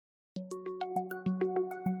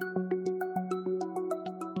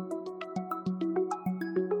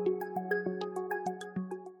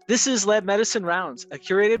This is Lab Medicine Rounds, a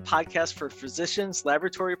curated podcast for physicians,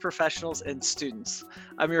 laboratory professionals, and students.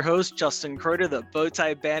 I'm your host, Justin Croiter, the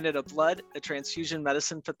Bowtie Bandit of Blood, a transfusion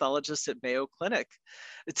medicine pathologist at Mayo Clinic.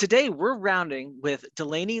 Today, we're rounding with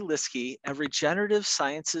Delaney Liskey, a regenerative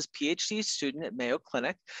sciences PhD student at Mayo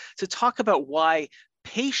Clinic, to talk about why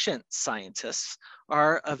patient scientists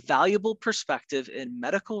are a valuable perspective in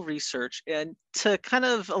medical research and to kind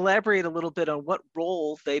of elaborate a little bit on what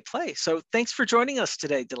role they play. So thanks for joining us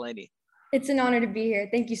today, Delaney. It's an honor to be here.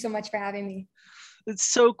 Thank you so much for having me. It's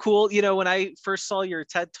so cool. You know, when I first saw your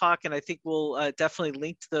TED Talk, and I think we'll definitely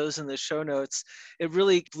link to those in the show notes, it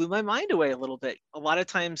really blew my mind away a little bit. A lot of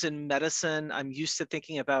times in medicine, I'm used to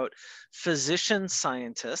thinking about physician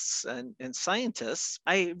scientists and scientists.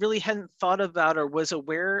 I really hadn't thought about or was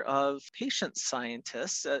aware of patient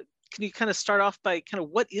scientists. Can you kind of start off by kind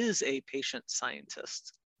of what is a patient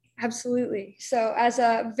scientist? Absolutely. So as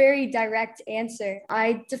a very direct answer,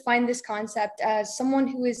 I define this concept as someone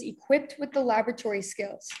who is equipped with the laboratory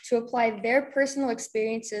skills to apply their personal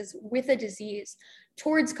experiences with a disease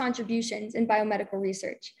towards contributions in biomedical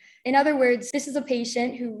research. In other words, this is a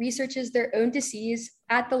patient who researches their own disease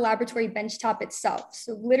at the laboratory benchtop itself.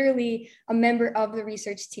 So literally a member of the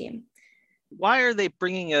research team. Why are they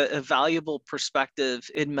bringing a valuable perspective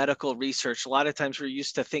in medical research? A lot of times we're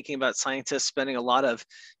used to thinking about scientists spending a lot of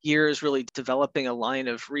years really developing a line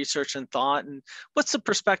of research and thought. And what's the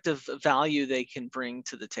perspective value they can bring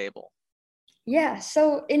to the table? Yeah,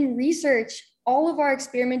 so in research, all of our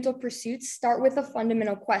experimental pursuits start with a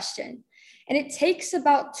fundamental question. And it takes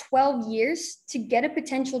about 12 years to get a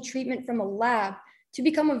potential treatment from a lab to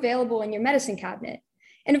become available in your medicine cabinet.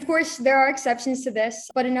 And of course, there are exceptions to this,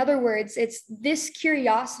 but in other words, it's this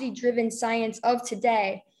curiosity-driven science of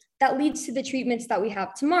today that leads to the treatments that we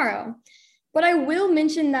have tomorrow. But I will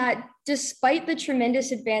mention that despite the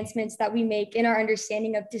tremendous advancements that we make in our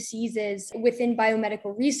understanding of diseases within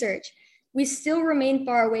biomedical research, we still remain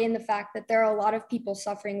far away in the fact that there are a lot of people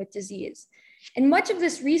suffering with disease. And much of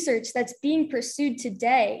this research that's being pursued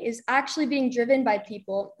today is actually being driven by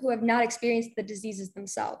people who have not experienced the diseases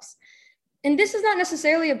themselves. And this is not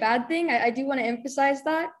necessarily a bad thing. I do want to emphasize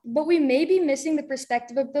that, but we may be missing the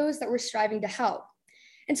perspective of those that we're striving to help.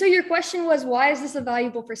 And so your question was, why is this a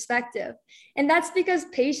valuable perspective? And that's because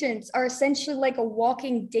patients are essentially like a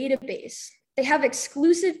walking database. They have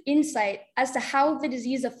exclusive insight as to how the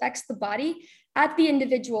disease affects the body at the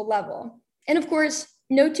individual level. And of course,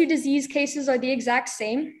 no two disease cases are the exact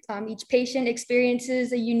same. Each patient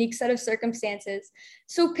experiences a unique set of circumstances.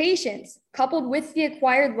 So patients, coupled with the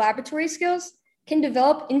acquired laboratory skills, can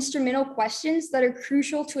develop instrumental questions that are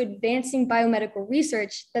crucial to advancing biomedical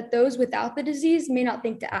research that those without the disease may not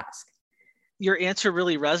think to ask. Your answer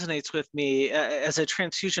really resonates with me. As a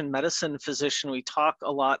transfusion medicine physician, we talk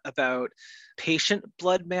a lot about patient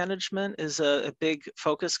blood management is a big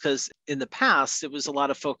focus because in the past, it was a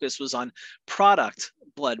lot of focus was on product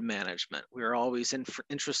blood management. We were always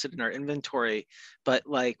interested in our inventory, but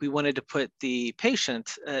like we wanted to put the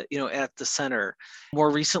patient, at the center.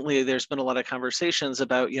 More recently, there's been a lot of conversations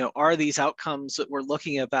about, are these outcomes that we're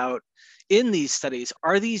looking about in these studies,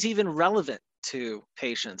 are these even relevant to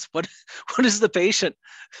patients? What does the patient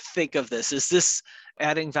think of this? Is this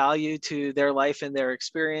adding value to their life and their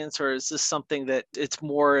experience, or is this something that it's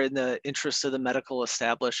more in the interest of the medical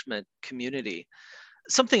establishment community?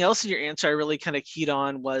 Something else in your answer I really kind of keyed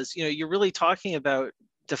on was, you're really talking about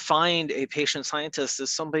defined a patient scientist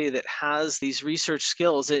as somebody that has these research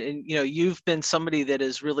skills. And you've been somebody that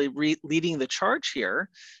is really leading the charge here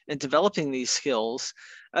and developing these skills.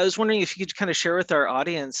 I was wondering if you could kind of share with our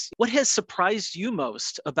audience, what has surprised you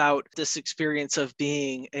most about this experience of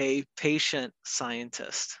being a patient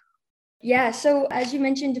scientist? Yeah, so as you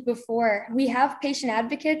mentioned before, we have patient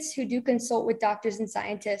advocates who do consult with doctors and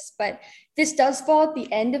scientists, but this does fall at the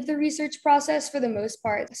end of the research process for the most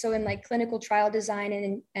part. So in like clinical trial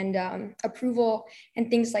design and approval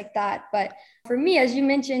and things like that. But for me, as you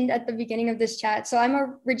mentioned at the beginning of this chat, so I'm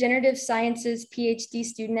a regenerative sciences PhD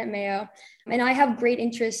student at Mayo, and I have great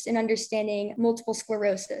interest in understanding multiple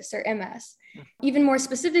sclerosis or MS. Even more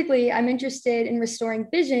specifically, I'm interested in restoring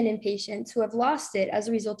vision in patients who have lost it as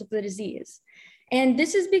a result of the disease. And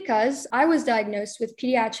this is because I was diagnosed with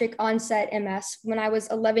pediatric onset MS when I was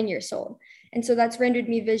 11 years old. And so that's rendered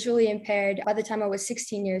me visually impaired by the time I was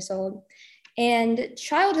 16 years old. And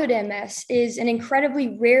childhood MS is an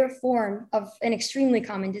incredibly rare form of an extremely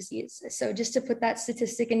common disease. So just to put that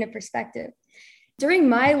statistic into perspective, during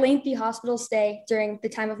my lengthy hospital stay during the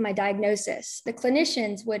time of my diagnosis, the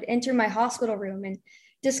clinicians would enter my hospital room and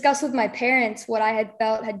discuss with my parents what I had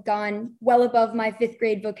felt had gone well above my fifth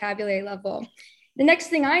grade vocabulary level. The next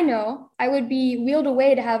thing I know, I would be wheeled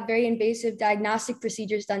away to have very invasive diagnostic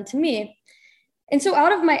procedures done to me. And so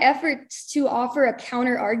out of my efforts to offer a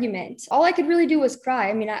counter argument, all I could really do was cry.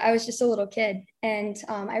 I mean, I was just a little kid. And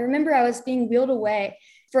I remember I was being wheeled away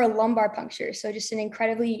for a lumbar puncture. So just an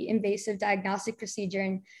incredibly invasive diagnostic procedure.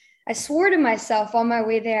 And I swore to myself on my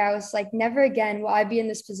way there, I was like, never again will I be in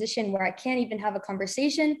this position where I can't even have a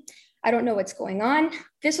conversation. I don't know what's going on.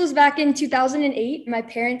 This was back in 2008. My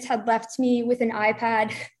parents had left me with an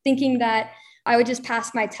iPad thinking that I would just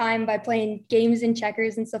pass my time by playing games and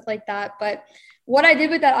checkers and stuff like that. But what I did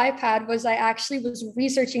with that iPad was I actually was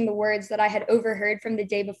researching the words that I had overheard from the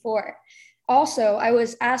day before. Also, I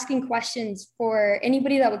was asking questions for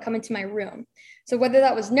anybody that would come into my room. So whether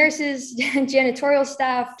that was nurses, janitorial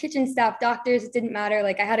staff, kitchen staff, doctors, it didn't matter.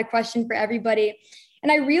 Like I had a question for everybody.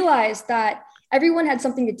 And I realized that everyone had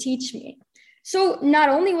something to teach me. So not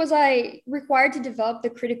only was I required to develop the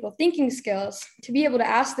critical thinking skills to be able to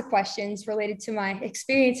ask the questions related to my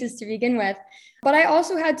experiences to begin with, but I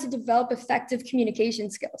also had to develop effective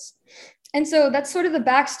communication skills. And so that's sort of the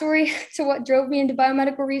backstory to what drove me into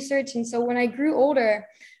biomedical research. And so when I grew older,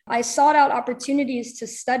 I sought out opportunities to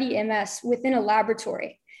study MS within a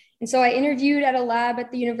laboratory. And so I interviewed at a lab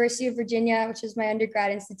at the University of Virginia, which is my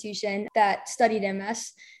undergrad institution that studied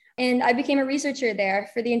MS. And I became a researcher there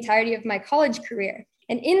for the entirety of my college career.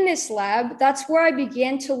 And in this lab, that's where I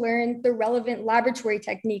began to learn the relevant laboratory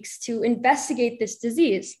techniques to investigate this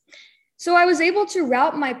disease. So I was able to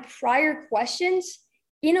route my prior questions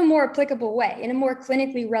in a more applicable way, in a more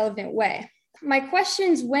clinically relevant way. My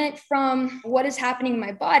questions went from what is happening in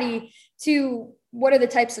my body to what are the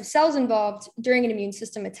types of cells involved during an immune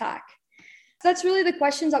system attack. So that's really the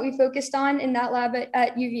questions that we focused on in that lab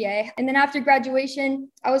at UVA. And then after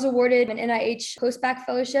graduation, I was awarded an NIH postbac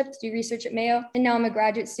fellowship to do research at Mayo. And now I'm a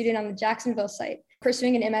graduate student on the Jacksonville site,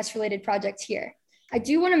 pursuing an MS-related project here. I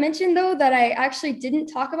do want to mention, though, that I actually didn't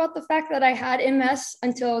talk about the fact that I had MS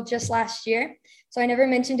until just last year. So I never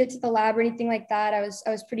mentioned it to the lab or anything like that. I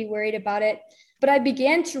was pretty worried about it. But I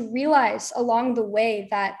began to realize along the way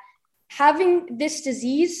that having this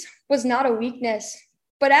disease was not a weakness,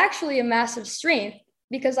 but actually a massive strength,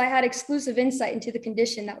 because I had exclusive insight into the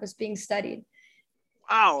condition that was being studied.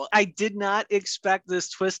 Wow, I did not expect this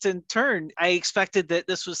twist and turn. I expected that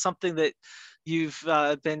this was something that you've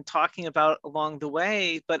been talking about along the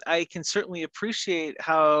way, but I can certainly appreciate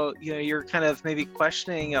how you're kind of maybe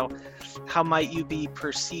questioning how might you be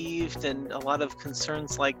perceived and a lot of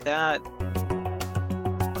concerns like that.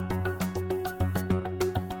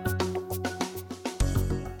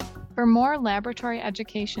 For more laboratory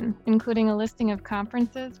education, including a listing of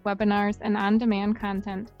conferences, webinars, and on-demand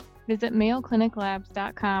content, visit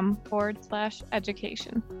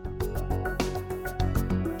mayocliniclabs.com/education.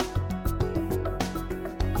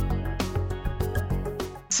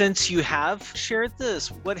 Since you have shared this,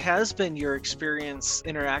 what has been your experience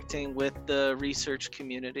interacting with the research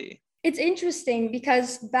community? It's interesting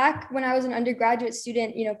because back when I was an undergraduate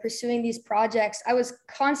student, pursuing these projects, I was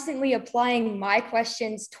constantly applying my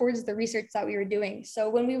questions towards the research that we were doing. So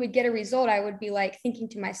when we would get a result, I would be like thinking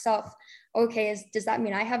to myself, okay, does that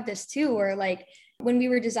mean I have this too? Or like when we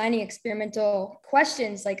were designing experimental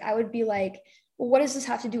questions, like I would be like, well, what does this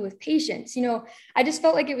have to do with patients? I just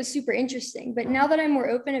felt like it was super interesting. But now that I'm more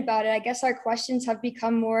open about it, I guess our questions have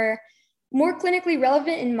become more clinically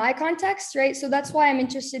relevant in my context, right? So that's why I'm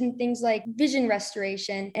interested in things like vision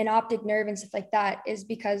restoration and optic nerve and stuff like that, is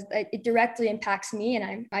because it directly impacts me.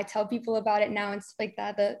 And I tell people about it now and stuff like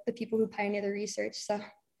that, the people who pioneer the research. So.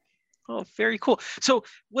 Oh, very cool. So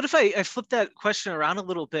what if I flip that question around a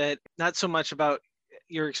little bit, not so much about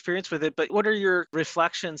your experience with it, but what are your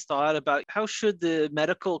reflections, thought about how should the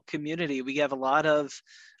medical community, we have a lot of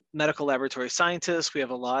medical laboratory scientists, we have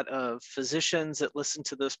a lot of physicians that listen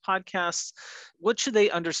to this podcast. What should they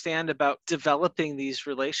understand about developing these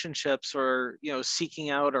relationships or, seeking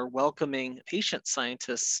out or welcoming patient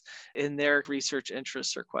scientists in their research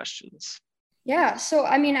interests or questions? Yeah, so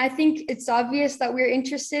I think it's obvious that we're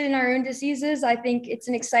interested in our own diseases. I think it's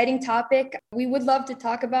an exciting topic. We would love to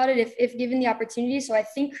talk about it if given the opportunity. So I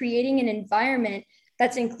think creating an environment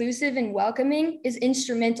that's inclusive and welcoming is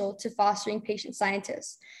instrumental to fostering patient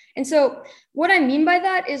scientists. And so what I mean by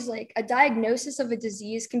that is like a diagnosis of a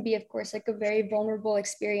disease can be, of course, like a very vulnerable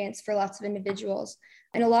experience for lots of individuals.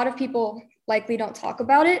 And a lot of people likely don't talk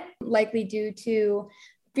about it, likely due to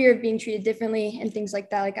fear of being treated differently and things like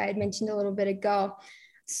that, like I had mentioned a little bit ago.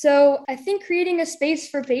 So I think creating a space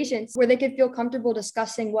for patients where they could feel comfortable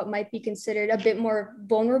discussing what might be considered a bit more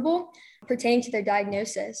vulnerable pertaining to their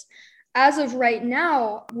diagnosis. As of right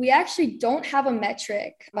now, we actually don't have a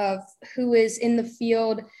metric of who is in the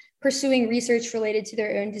field pursuing research related to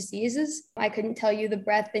their own diseases. I couldn't tell you the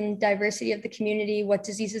breadth and diversity of the community, what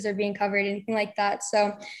diseases are being covered, anything like that.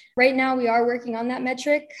 So right now we are working on that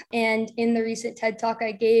metric. And in the recent TED Talk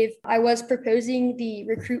I gave, I was proposing the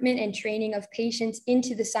recruitment and training of patients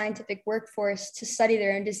into the scientific workforce to study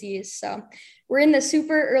their own disease. So we're in the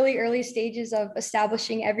super early stages of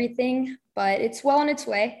establishing everything, but it's well on its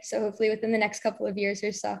way. So hopefully within the next couple of years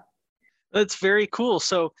or so. That's very cool.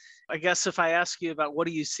 So I guess if I ask you about what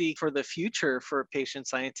do you see for the future for patient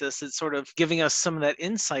scientists, it's sort of giving us some of that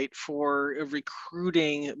insight for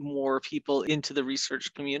recruiting more people into the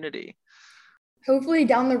research community. Hopefully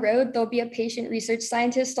down the road, there'll be a patient research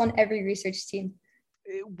scientist on every research team.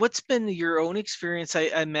 What's been your own experience? I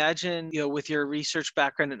imagine, with your research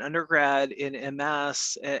background in undergrad in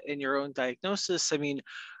MS and your own diagnosis, I mean,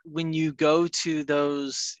 when you go to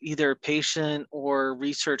those either patient or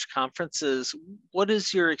research conferences, what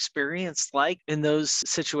is your experience like in those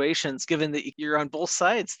situations, given that you're on both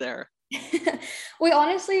sides there? Well,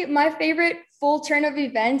 honestly, my favorite full turn of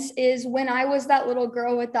events is when I was that little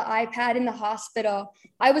girl with the iPad in the hospital.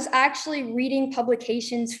 I was actually reading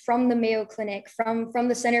publications from the Mayo Clinic, from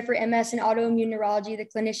the Center for MS and Autoimmune Neurology, the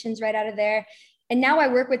clinicians right out of there. And now I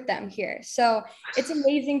work with them here. So it's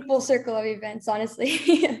amazing full circle of events,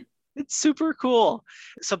 honestly. It's super cool.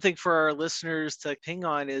 Something for our listeners to ping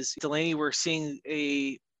on is, Delaney, we're seeing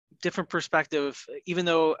a different perspective. Even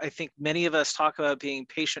though I think many of us talk about being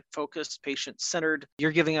patient-focused, patient-centered,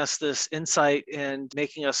 you're giving us this insight and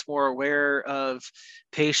making us more aware of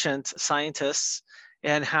patient scientists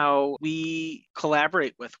and how we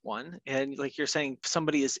collaborate with one. And like you're saying,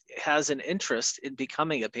 somebody has an interest in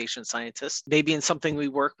becoming a patient scientist, maybe in something we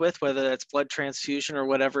work with, whether that's blood transfusion or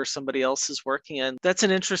whatever somebody else is working in. That's an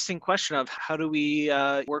interesting question of how do we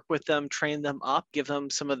work with them, train them up, give them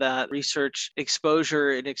some of that research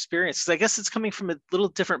exposure and experience. Because I guess it's coming from a little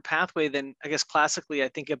different pathway than, I guess, classically I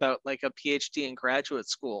think about like a PhD in graduate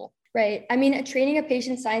school. Right. I mean, training a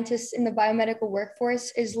patient scientist in the biomedical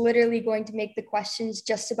workforce is literally going to make the questions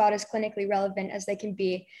just about as clinically relevant as they can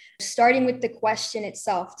be, starting with the question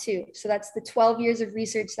itself, too. So that's the 12 years of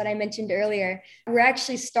research that I mentioned earlier. We're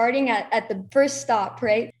actually starting at the first stop,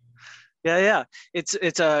 right? Yeah.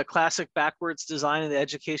 It's a classic backwards design in the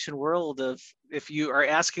education world of if you are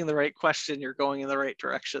asking the right question, you're going in the right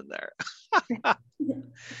direction there.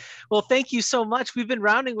 Well, thank you so much. We've been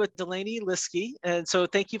rounding with Delaney Liskey. And so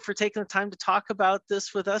thank you for taking the time to talk about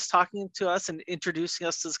this with us, talking to us and introducing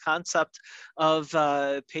us to this concept of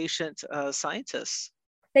patient scientists.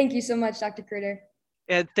 Thank you so much, Dr. Kruder.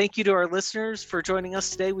 And thank you to our listeners for joining us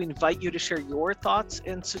today. We invite you to share your thoughts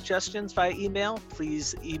and suggestions via email.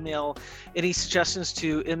 Please email any suggestions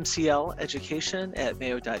to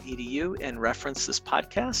mcleducation@mayo.edu and reference this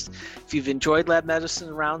podcast. If you've enjoyed Lab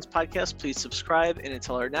Medicine Rounds podcast, please subscribe. And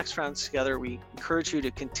until our next rounds together, we encourage you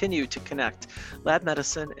to continue to connect lab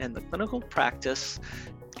medicine and the clinical practice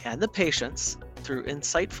and the patients through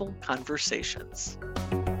insightful conversations.